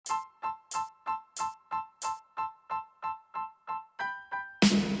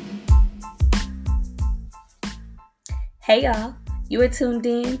Hey y'all, you are tuned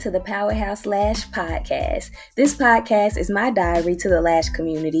in to the Powerhouse Lash podcast. This podcast is my diary to the lash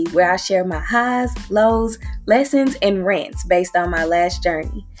community where I share my highs, lows, lessons, and rants based on my lash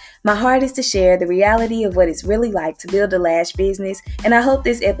journey. My heart is to share the reality of what it's really like to build a lash business, and I hope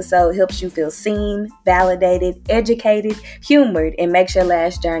this episode helps you feel seen, validated, educated, humored, and makes your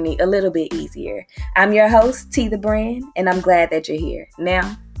lash journey a little bit easier. I'm your host, T the Brand, and I'm glad that you're here.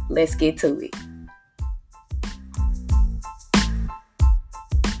 Now, let's get to it.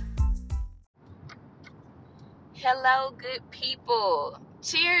 Hello, good people.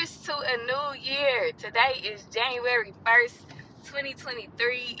 Cheers to a new year. Today is January 1st,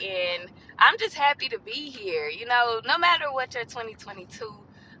 2023, and I'm just happy to be here. You know, no matter what your 2022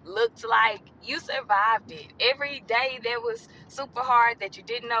 looked like, you survived it. Every day that was super hard that you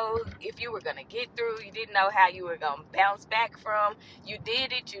didn't know if you were going to get through, you didn't know how you were going to bounce back from. You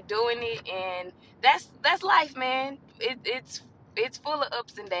did it, you're doing it, and that's life, man. It's full of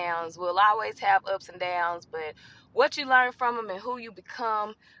ups and downs. We'll always have ups and downs, but what you learn from them and who you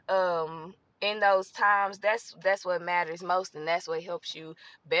become in those times, that's what matters most, and that's what helps you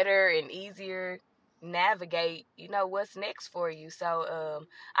better and easier navigate, you know, what's next for you. So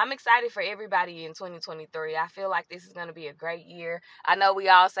I'm excited for everybody in 2023. I feel like this is going to be a great year. I know we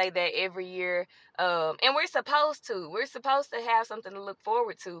all say that every year, and we're supposed to have something to look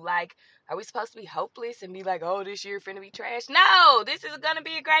forward to. Like, are we supposed to be hopeless and be like, oh, this year finna be trash? No, this is gonna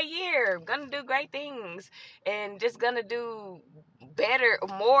be a great year. I'm gonna do great things and just gonna do better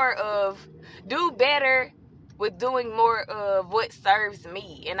with doing more of what serves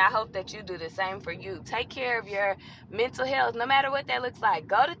me. And I hope that you do the same for you. Take care of your mental health, no matter what that looks like.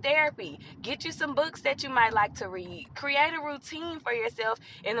 Go to therapy. Get you some books that you might like to read. Create a routine for yourself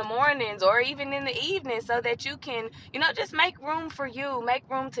in the mornings or even in the evening so that you can, you know, just make room for you. Make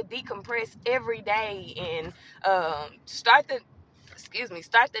room to decompress every day and start the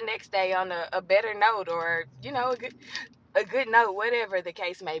next day on a better note, or, you know, a good note, whatever the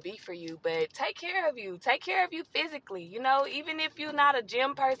case may be for you. But take care of you physically. You know, even if you're not a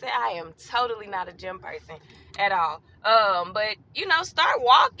gym person, I am totally not a gym person at all. But, you know, start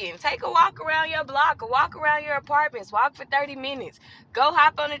walking. Take a walk around your block, a walk around your apartments. Walk for 30 minutes. Go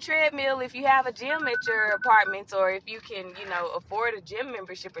hop on a treadmill if you have a gym at your apartments, or if you can, you know, afford a gym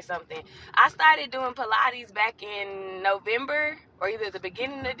membership or something. I started doing Pilates back in November or either the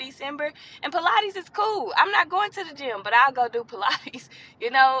beginning of December, and Pilates is cool. I'm not going to the gym, but I'll go do Pilates. You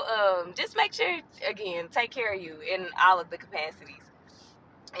know, just make sure, again, take care of you in all of the capacities,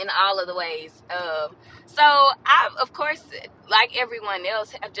 in all of the ways. So I, of course, like everyone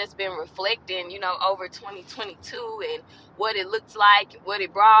else, have just been reflecting, you know, over 2022 and what it looked like, what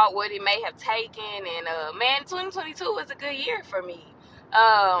it brought, what it may have taken. And man, 2022 was a good year for me.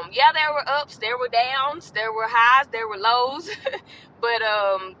 Yeah, there were ups, there were downs, there were highs, there were lows. But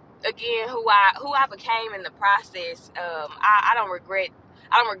again, who I became in the process, I don't regret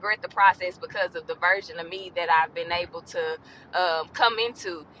the process because of the version of me that I've been able to come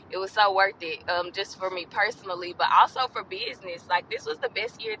into. It was so worth it, just for me personally, but also for business. Like, this was the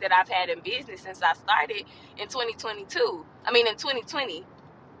best year that I've had in business since I started in 2020.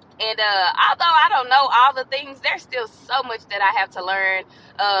 And although I don't know all the things, there's still so much that I have to learn.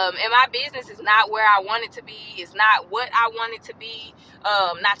 And my business is not where I want it to be. It's not what I want it to be.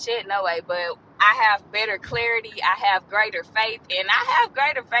 Not yet, no way. But I have better clarity. I have greater faith. And I have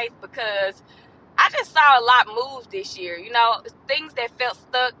greater faith because I just saw a lot move this year. You know, things that felt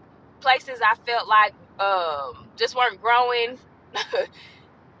stuck, places I felt like just weren't growing.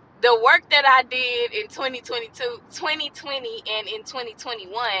 The work that I did in 2020 and in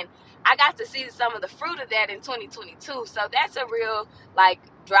 2021, I got to see some of the fruit of that in 2022. So that's a real, like,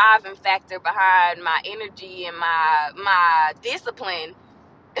 driving factor behind my energy and my discipline.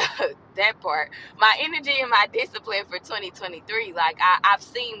 That part, my energy and my discipline for 2023. Like, I've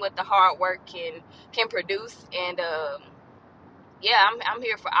seen what the hard work can produce, and yeah, I'm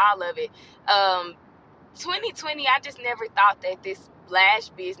here for all of it. 2020, I just never thought that this lash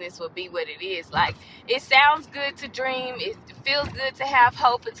business would be what it is. Like, it sounds good to dream. It feels good to have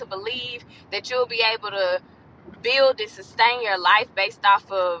hope and to believe that you'll be able to build and sustain your life based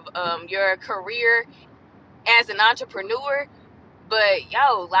off of your career as an entrepreneur. But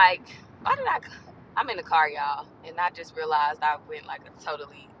yo, like, I'm in the car, y'all, and I just realized I went like a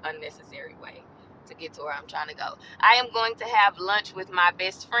totally unnecessary way to get to where I'm trying to go. I am going to have lunch with my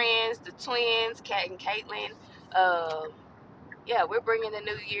best friends, the twins, Kat and Caitlin. Yeah, we're bringing the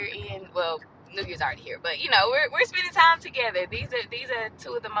new year in. Well, New Year's already here, but, you know, we're spending time together. These are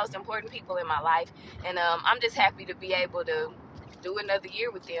two of the most important people in my life, and I'm just happy to be able to do another year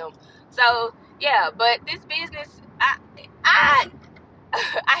with them. So yeah, but this business, I I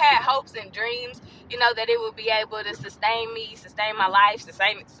I had hopes and dreams, you know, that it would be able to sustain me, sustain my life,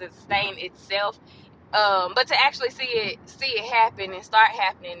 sustain itself. But to actually see it happen and start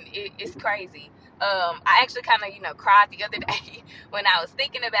happening, it's crazy. I actually kind of, you know, cried the other day when I was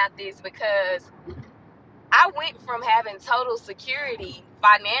thinking about this, because I went from having total security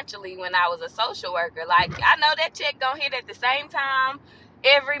financially when I was a social worker. Like, I know that check gonna hit at the same time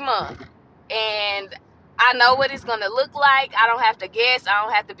every month, and I know what it's gonna look like. I don't have to guess. I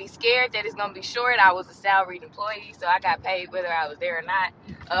don't have to be scared that it's gonna be short. I was a salaried employee, so I got paid whether I was there or not.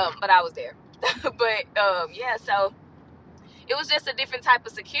 But I was there. But yeah, so it was just a different type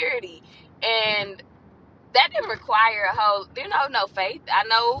of security, and that didn't require a whole, you know, no faith. I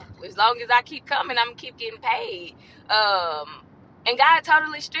know as long as I keep coming, I'm gonna keep getting paid. And God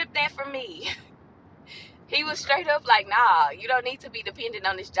totally stripped that from me. He was straight up like, nah, you don't need to be dependent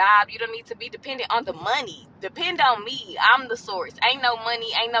on this job. You don't need to be dependent on the money. Depend on me. I'm the source. Ain't no money,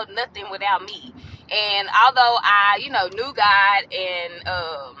 ain't no nothing without me. And although I, you know, knew God, and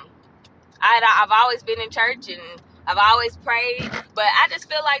I've always been in church, and I've always prayed, but I just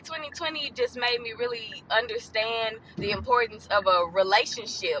feel like 2020 just made me really understand the importance of a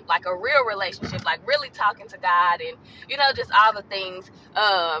relationship, like a real relationship, like really talking to God, and, you know, just all the things.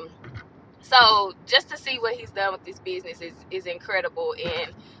 So just to see what he's done with this business is incredible,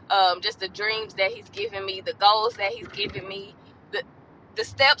 and just the dreams that he's given me, the goals that he's given me, the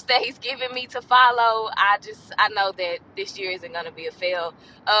steps that he's given me to follow. I know that this year isn't going to be a fail.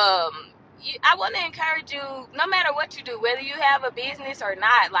 I want to encourage you, no matter what you do, whether you have a business or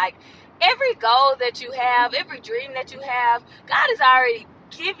not, like, every goal that you have, every dream that you have, God is already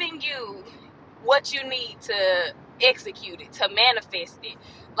giving you what you need to execute it, to manifest it.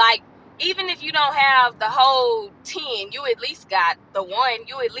 Like, even if you don't have the whole 10, you at least got the one.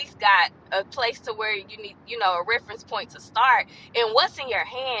 You at least got a place to where you need, you know, a reference point to start. And what's in your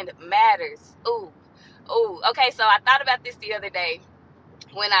hand matters. Ooh. Okay, so I thought about this the other day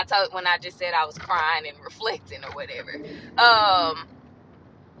when I just said I was crying and reflecting or whatever.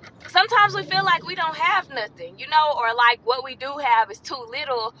 Sometimes we feel like we don't have nothing, you know, or like what we do have is too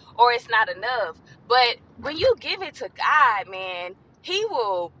little, or it's not enough. But when you give it to God, man, he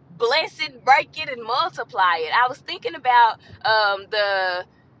will bless it, break it, and multiply it. I was thinking about the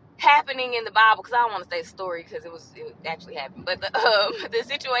happening in the Bible, because I don't want to say the story because it actually happened, but the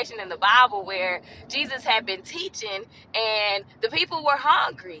situation in the Bible where Jesus had been teaching and the people were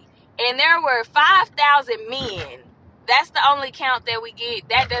hungry, and there were 5,000 men. That's the only count that we get.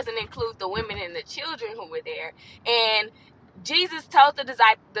 That doesn't include the women and the children who were there. And Jesus told the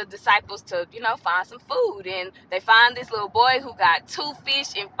disciples to, you know, find some food. And they find this little boy who got 2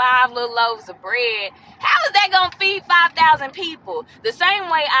 fish and 5 little loaves of bread. How is that going to feed 5,000 people? The same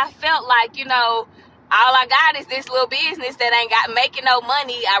way I felt like, you know, all I got is this little business that ain't got making no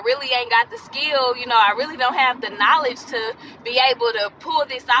money. I really ain't got the skill. You know, I really don't have the knowledge to be able to pull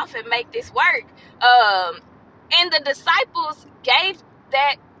this off and make this work. And the disciples gave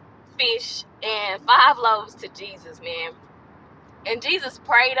that fish and 5 loaves to Jesus, man. And Jesus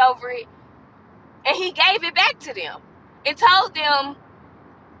prayed over it, and he gave it back to them and told them,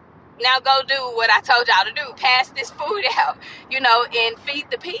 now go do what I told y'all to do. Pass this food out, you know, and feed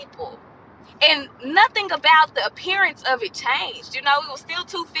the people. And nothing about the appearance of it changed. You know, it was still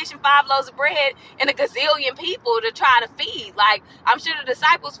 2 fish and 5 loaves of bread and a gazillion people to try to feed. Like, I'm sure the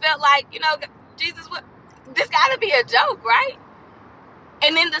disciples felt like, you know, Jesus, this got to be a joke, right?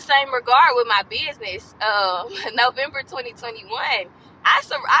 And in the same regard with my business, November 2021,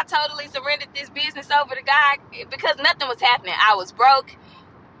 I totally surrendered this business over to God because nothing was happening. I was broke.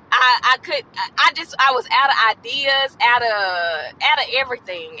 I was out of ideas, out of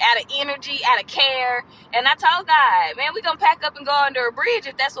everything, out of energy, out of care. And I told God, man, we're going to pack up and go under a bridge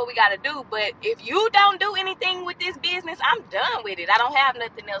if that's what we got to do. But if you don't do anything with this business, I'm done with it. I don't have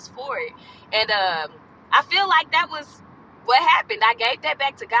nothing else for it. And I feel like that was what happened. I gave that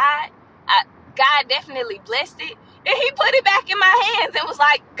back to God. God definitely blessed it. And he put it back in my hands and was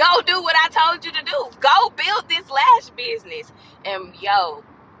like, go do what I told you to do. Go build this lash business. And yo,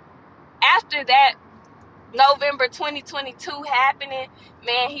 after that November 2022 happening,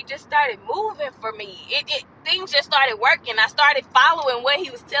 man, he just started moving for me. Things just started working. I started following what he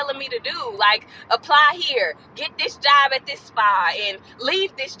was telling me to do. Like, apply here, get this job at this spa, and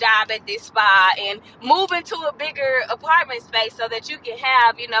leave this job at this spa, and move into a bigger apartment space so that you can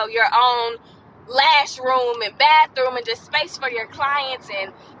have, you know, your own lash room and bathroom and just space for your clients.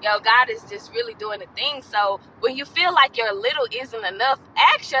 And yo, God is just really doing the thing. So when you feel like your little isn't enough,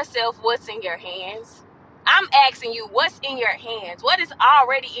 ask yourself what's in your hands. I'm asking you, what's in your hands? What is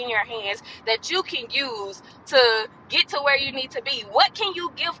already in your hands that you can use to get to where you need to be? What can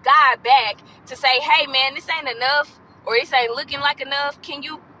you give God back to say, hey man, this ain't enough, or this ain't looking like enough? Can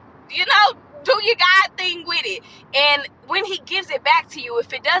you, do your God thing with it? And when he gives it back to you,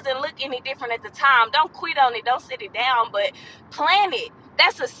 if it doesn't look any different at the time, don't quit on it, don't sit it down, but plant it.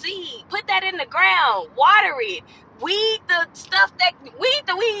 That's a seed. Put that in the ground, water it, weed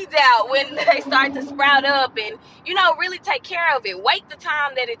the weeds out when they start to sprout up, and really take care of it. Wait the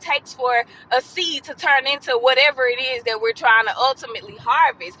time that it takes for a seed to turn into whatever it is that we're trying to ultimately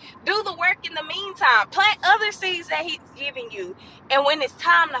harvest. Do the work in the meantime. Plant other seeds that he's giving you, and when it's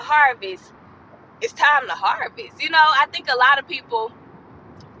time to harvest, it's time to harvest. I think a lot of people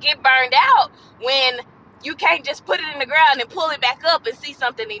get burned out when you can't just put it in the ground and pull it back up and see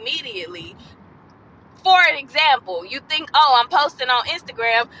something immediately. For an example, you think, oh, I'm posting on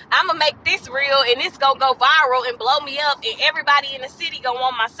Instagram, I'm gonna make this real and it's gonna go viral and blow me up, and everybody in the city gonna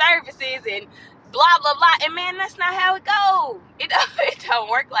want my services and blah blah blah. And man, that's not how it goes. It don't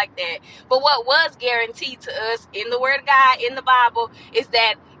work like that. But what was guaranteed to us in the Word of God, in the Bible, is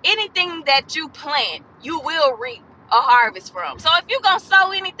that anything that you plant, you will reap a harvest from. So if you're gonna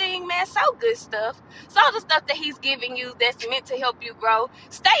sow anything, man, sow good stuff. Sow the stuff that he's giving you that's meant to help you grow.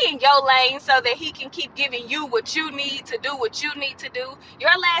 Stay in your lane so that he can keep giving you what you need to do what you need to do.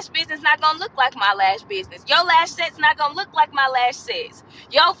 Your lash business not gonna look like my lash business. Your lash set's not gonna look like my lash sets.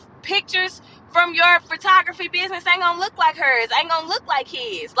 Your pictures from your photography business ain't gonna look like hers, ain't gonna look like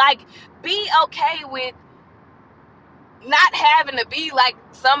his. Like, be okay with not having to be like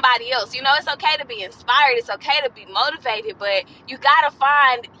somebody else. It's okay to be inspired, it's okay to be motivated, but you gotta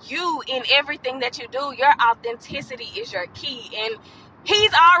find you in everything that you do. Your authenticity is your key, and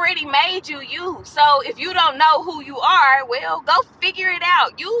he's already made you. So if you don't know who you are, well, go figure it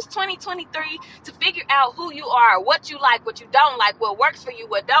out. Use 2023 to figure out who you are, what you like, what you don't like, what works for you,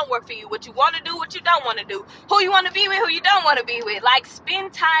 what don't work for you, what you want to do, what you don't want to do, who you want to be with, who you don't want to be with. Like,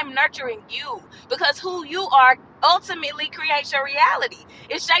 spend time nurturing you, because who you are ultimately creates your reality.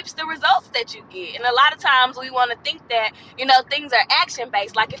 It shapes the results that you get. And a lot of times we want to think that, things are action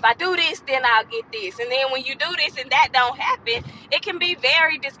based. Like, if I do this, then I'll get this. And then when you do this and that don't happen, it can be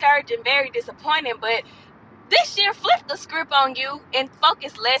very discouraging, very disappointing. But this year, flip the script on you and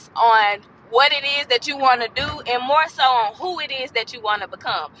focus less on what it is that you want to do and more so on who it is that you want to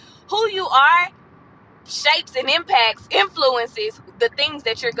become. Who you are shapes and impacts, influences the things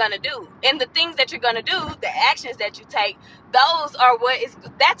that you're gonna do, and the things that you're gonna do, the actions that you take,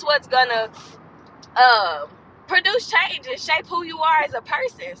 that's what's gonna produce change and shape who you are as a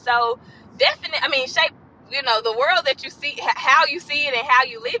person. So definitely, shape the world that you see, how you see it and how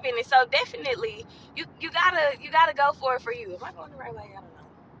you live in it. So definitely you gotta go for it for you. Am I going the right way? I don't know.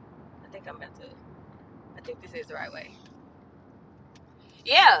 I think this is the right way.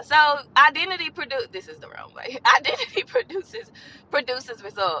 Yeah, so this is the wrong way. Identity produces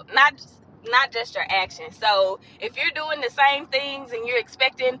result, not just your actions. So if you're doing the same things and you're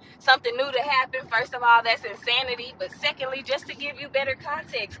expecting something new to happen, first of all, that's insanity. But secondly, just to give you better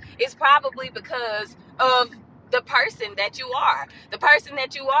context, it's probably because of the person that you are. The person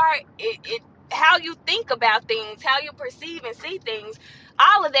that you are, how you think about things, how you perceive and see things,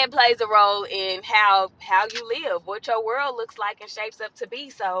 all of that plays a role in how you live, what your world looks like and shapes up to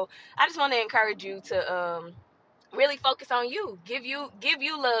be. So I just want to encourage you to really focus on you. Give you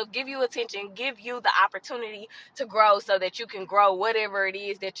love, give you attention, give you the opportunity to grow so that you can grow whatever it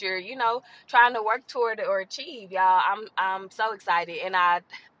is that you're trying to work toward or achieve. Y'all, I'm so excited, and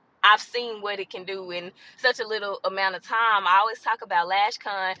I've seen what it can do in such a little amount of time. I always talk about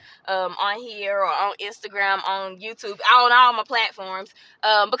LashCon on here or on Instagram, on YouTube, on all my platforms,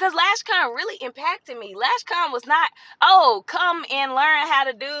 because LashCon really impacted me. LashCon was not, oh, come and learn how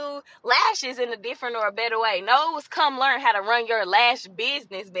to do lashes in a different or a better way. No, it was come learn how to run your lash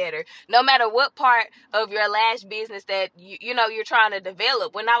business better, no matter what part of your lash business that you're trying to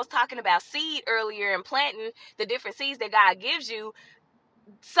develop. When I was talking about seed earlier and planting the different seeds that God gives you,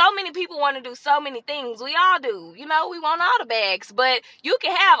 so many people want to do so many things. We all do. We want all the bags, but you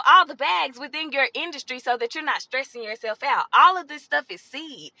can have all the bags within your industry so that you're not stressing yourself out. All of this stuff is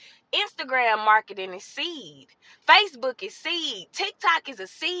seed. Instagram marketing is seed. Facebook is seed. TikTok is a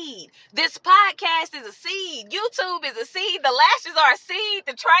seed. This podcast is a seed. YouTube is a seed. The lashes are a seed.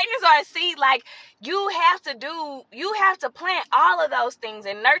 The trainers are a seed. Like, you have to plant all of those things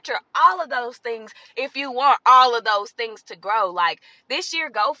and nurture all of those things if you want all of those things to grow. Like, this year,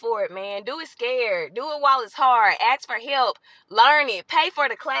 go for it, man. Do it scared. Do it while it's hard. Ask for help. Learn it. Pay for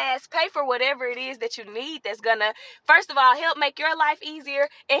the class. Pay for whatever it is that you need that's gonna, first of all, help make your life easier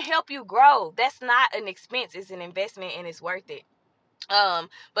and help help you grow. That's not an expense. It's an investment, and it's worth it.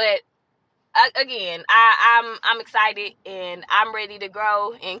 But again, I'm excited, and I'm ready to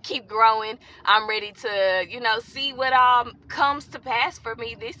grow and keep growing. I'm ready to, see what comes to pass for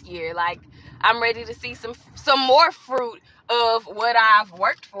me this year. Like, I'm ready to see some more fruit of what I've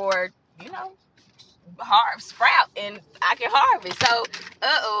worked for, sprout, and I can harvest. So,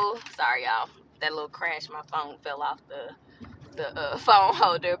 sorry y'all, that little crash, my phone fell off the phone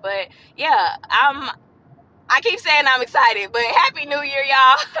holder. But yeah, I keep saying I'm excited, but Happy New Year,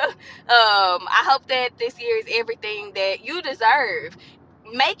 y'all. I hope that this year is everything that you deserve.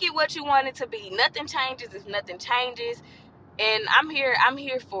 Make it what you want it to be. Nothing changes if nothing changes. And I'm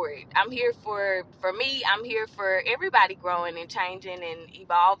here for it. I'm here for me. I'm here for everybody growing and changing and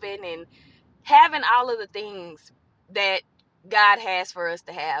evolving and having all of the things that God has for us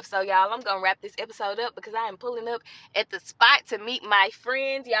to have. So, y'all, I'm going to wrap this episode up because I am pulling up at the spot to meet my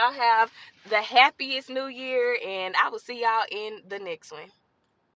friends. Y'all have the happiest New Year, and I will see y'all in the next one.